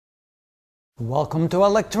Welcome to our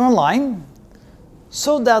lecture online.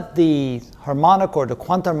 So that the harmonic or the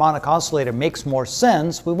quantum harmonic oscillator makes more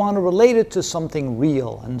sense, we want to relate it to something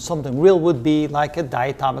real. And something real would be like a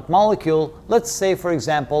diatomic molecule. Let's say, for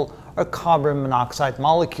example, a carbon monoxide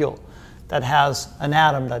molecule that has an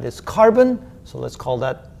atom that is carbon, so let's call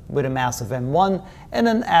that with a mass of M1, and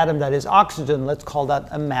an atom that is oxygen, let's call that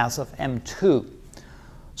a mass of M2.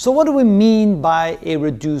 So what do we mean by a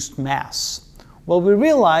reduced mass? Well, we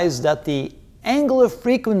realize that the angular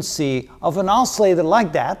frequency of an oscillator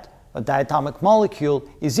like that, a diatomic molecule,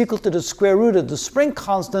 is equal to the square root of the spring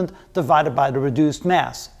constant divided by the reduced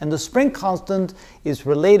mass. And the spring constant is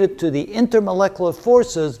related to the intermolecular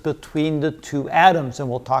forces between the two atoms, and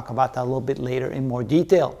we'll talk about that a little bit later in more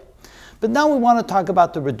detail. But now we want to talk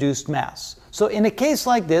about the reduced mass. So in a case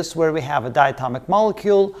like this, where we have a diatomic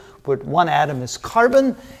molecule where one atom is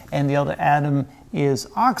carbon and the other atom is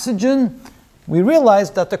oxygen, we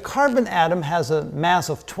realize that the carbon atom has a mass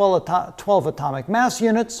of 12 atomic mass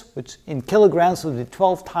units, which in kilograms would be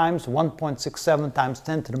 12 times 1.67 times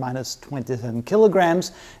 10 to the minus 27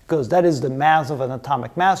 kilograms, because that is the mass of an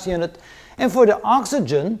atomic mass unit. And for the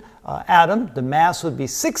oxygen atom, the mass would be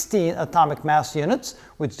 16 atomic mass units,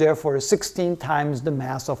 which therefore is 16 times the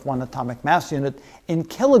mass of one atomic mass unit in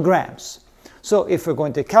kilograms. So if we're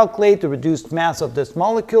going to calculate the reduced mass of this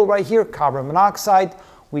molecule right here, carbon monoxide,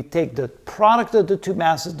 we take the product of the two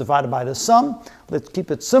masses divided by the sum. Let's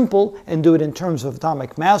keep it simple and do it in terms of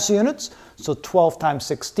atomic mass units. So 12 times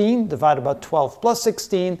 16 divided by 12 plus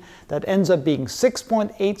 16, that ends up being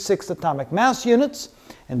 6.86 atomic mass units.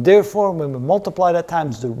 And therefore, when we multiply that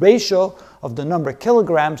times the ratio of the number of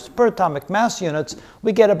kilograms per atomic mass units,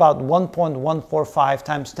 we get about 1.145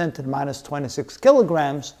 times 10 to the minus 26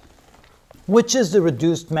 kilograms, which is the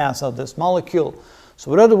reduced mass of this molecule.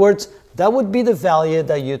 So in other words, that would be the value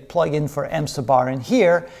that you'd plug in for m sub r in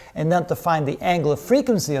here, and then to find the angular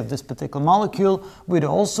frequency of this particular molecule, we'd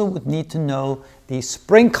also would need to know the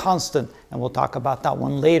spring constant, and we'll talk about that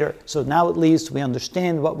one later. So now at least we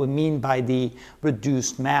understand what we mean by the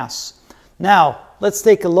reduced mass. Now, let's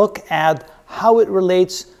take a look at how it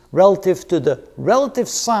relates relative to the relative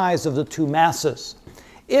size of the two masses.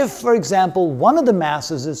 If, for example, one of the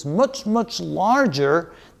masses is much, much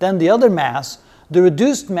larger than the other mass, the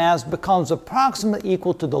reduced mass becomes approximately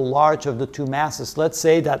equal to the large of the two masses. Let's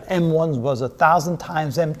say that M1 was 1,000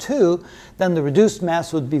 times M2, then the reduced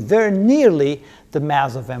mass would be very nearly the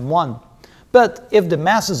mass of M1. But if the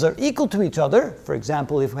masses are equal to each other, for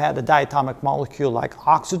example, if we had a diatomic molecule like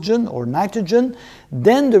oxygen or nitrogen,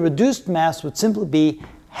 then the reduced mass would simply be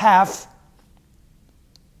half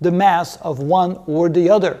the mass of one or the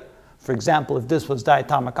other. For example, if this was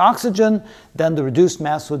diatomic oxygen, then the reduced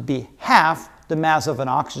mass would be half the mass of an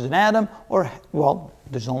oxygen atom, or, well,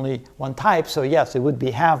 there's only one type, so yes, it would be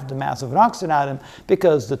half the mass of an oxygen atom,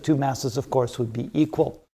 because the two masses, of course, would be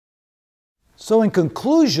equal. So in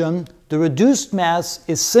conclusion, the reduced mass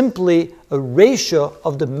is simply a ratio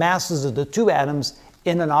of the masses of the two atoms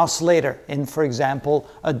in an oscillator, in, for example,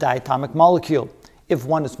 a diatomic molecule. If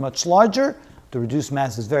one is much larger, the reduced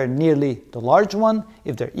mass is very nearly the large one.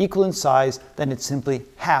 If they're equal in size, then it's simply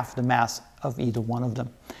half the mass of either one of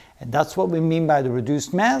them. And that's what we mean by the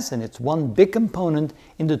reduced mass, and it's one big component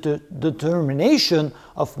in the determination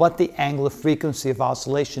of what the angular frequency of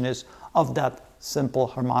oscillation is of that simple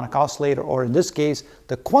harmonic oscillator, or in this case,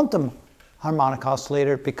 the quantum harmonic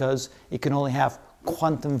oscillator, because it can only have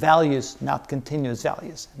quantum values, not continuous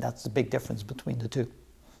values. And that's the big difference between the two.